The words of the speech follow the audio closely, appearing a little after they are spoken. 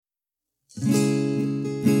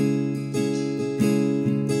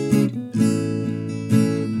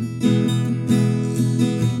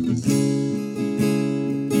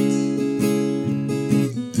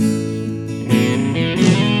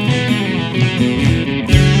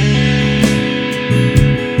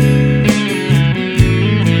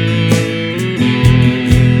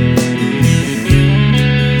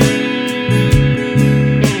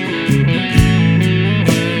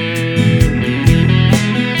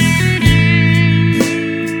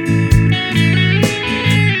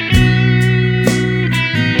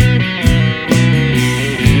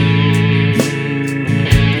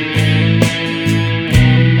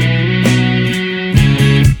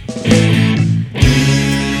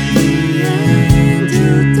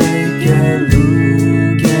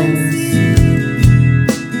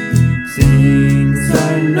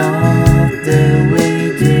Not the way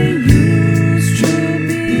they used to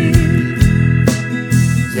be.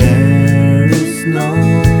 There is no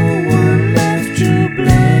one left to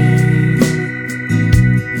blame,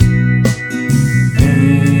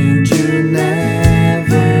 and you'll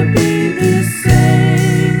never be the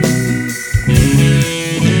same.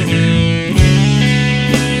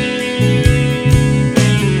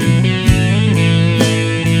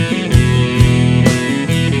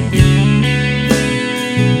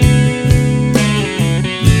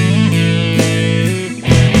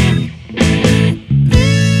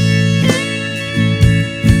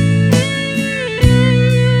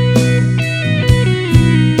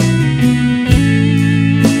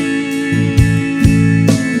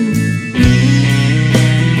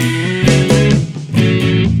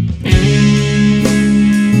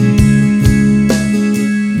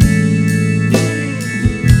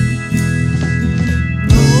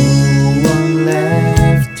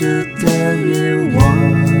 To tell you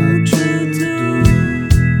what to do,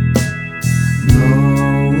 no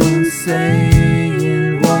one's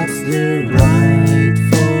saying what's the right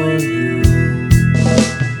for you.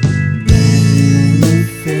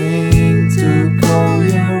 Anything to go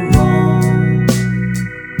you wrong,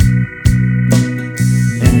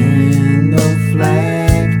 and no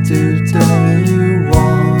flag to tell you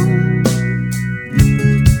wrong.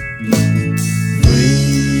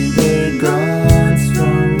 Free the gods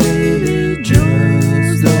from religious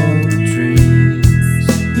doctrines,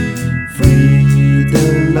 free the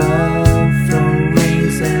love from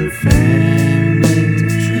rings and family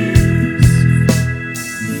trees.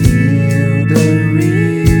 Feel the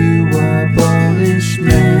real abolishment,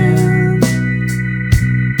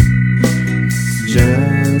 it's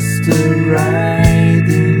just the right